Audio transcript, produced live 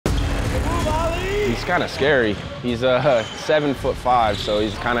He's kind of scary. He's 7'5", so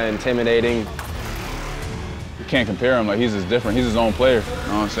he's kind of intimidating. You can't compare him. Like, he's just different. He's his own player. You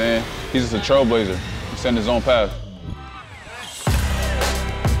know what I'm saying? He's just a trailblazer. He's setting his own path.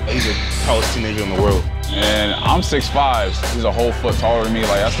 He's the tallest teenager in the world. And I'm 6'5". He's a whole foot taller than me.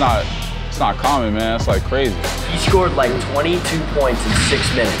 Like, it's not common, man. It's like crazy. He scored like 22 points in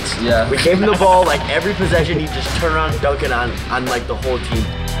 6 minutes. Yeah. We gave him the ball like every possession. He just turned around dunking on like the whole team.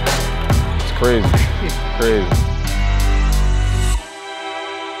 It's crazy. Crazy.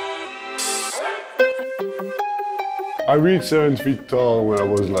 I reached 7 feet tall when I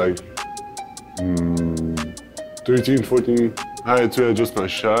was like 13, 14. I had to adjust my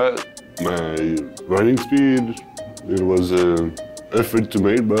shot, my running speed. It was an effort to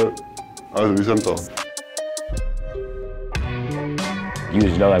make, but at least I'm tall. You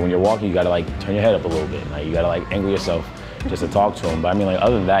just know, like, when you're walking, you gotta like turn your head up a little bit. Like, you gotta like angle yourself just to talk to him. But I mean, like,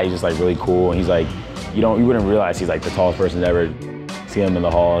 other than that, he's just like really cool. And he's like, you wouldn't realize he's like the tallest person ever. See him in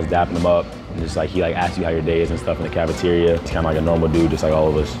the halls, dapping him up. And just like, he like asks you how your day is and stuff in the cafeteria. He's kind of like a normal dude, just like all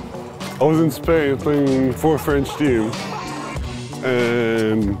of us. I was in Spain playing for a French team,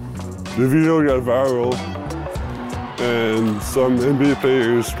 and the video got viral, and some NBA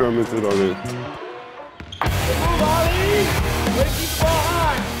players commented on it.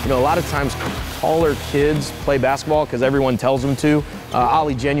 You know, a lot of times taller kids play basketball because everyone tells them to.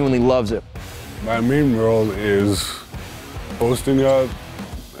 Ollie genuinely loves it. My main role is posting up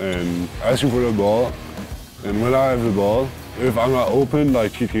and asking for the ball, and when I have the ball, if I'm not open,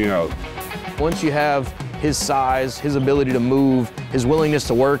 like kicking out. Once you have his size, his ability to move, his willingness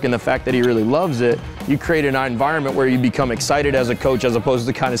to work, and the fact that he really loves it, you create an environment where you become excited as a coach as opposed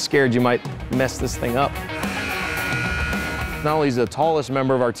to kind of scared you might mess this thing up. Not only is he the tallest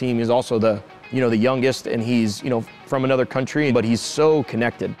member of our team, he's also the youngest, and he's, from another country, but he's so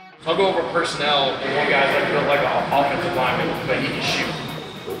connected. I'll go over personnel, and one guy's like built like an offensive lineman, but he can shoot.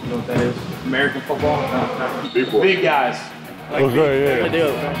 You know what that is? American football? No. Big guys. Like okay, big,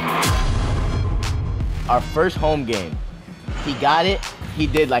 yeah. Our first home game, he got it, he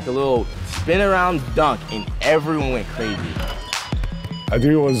did like a little spin around dunk, and everyone went crazy. I think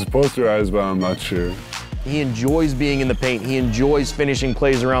it was posterized, but I'm not sure. He enjoys being in the paint. He enjoys finishing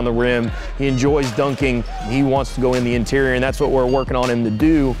plays around the rim. He enjoys dunking. He wants to go in the interior, and that's what we're working on him to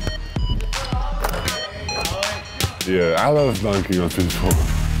do. Yeah, I love dunking on people.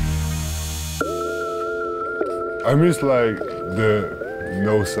 I miss like the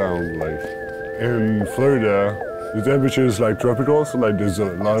no sound. Like in Florida, the temperature is like tropical, so like there's a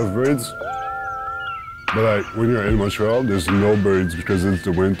lot of birds. But like when you're in Montreal, there's no birds because it's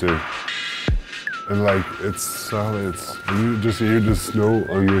the winter. And like, it's solid. When you just hear the snow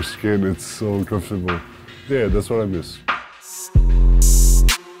on your skin, it's so comfortable. Yeah, that's what I miss.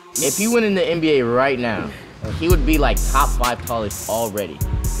 If he went in the NBA right now, he would be like top 5 tallest already.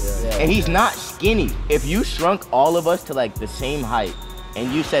 Yeah. And he's not skinny. If you shrunk all of us to like the same height,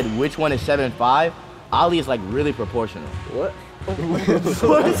 and you said which one is 7'5", Ollie is like really proportional. What?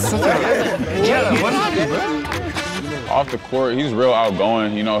 Off the court, he's real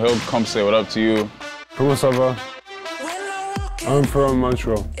outgoing. He'll come say what up to you. Comment ça va? I'm from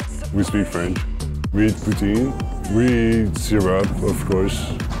Montreal. We speak French. We eat poutine. We eat syrup, of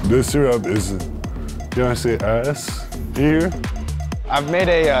course. The syrup is, can I say ass here? I've made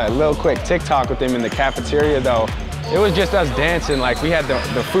a little quick TikTok with him in the cafeteria, though. It was just us dancing. Like, we had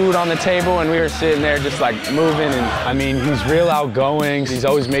the food on the table, and we were sitting there just, like, moving. And, I mean, he's real outgoing. He's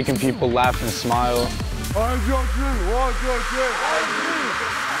always making people laugh and smile.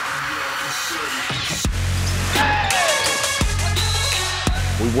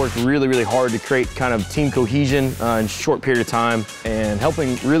 We've worked really, really hard to create kind of team cohesion in a short period of time and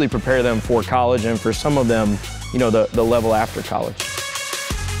helping really prepare them for college and for some of them, the level after college.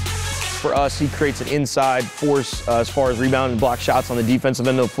 For us, he creates an inside force as far as rebound and block shots on the defensive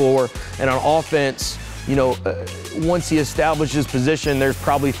end of the floor. And on offense, once he establishes position, there's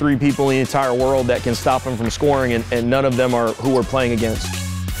probably 3 people in the entire world that can stop him from scoring, and none of them are who we're playing against.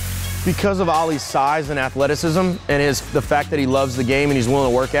 Because of Ollie's size and athleticism and the fact that he loves the game and he's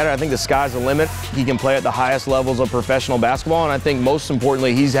willing to work at it, I think the sky's the limit. He can play at the highest levels of professional basketball, and I think most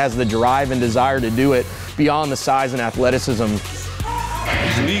importantly, he has the drive and desire to do it beyond the size and athleticism.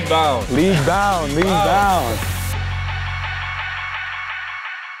 He's league bound. League bound, league bound.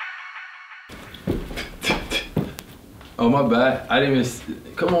 Oh, my bad. I didn't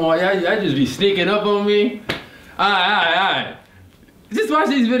even, come on, y'all just be sneaking up on me. All right. Just watch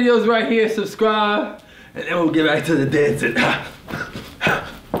these videos right here, subscribe, and then we'll get back to the dancing.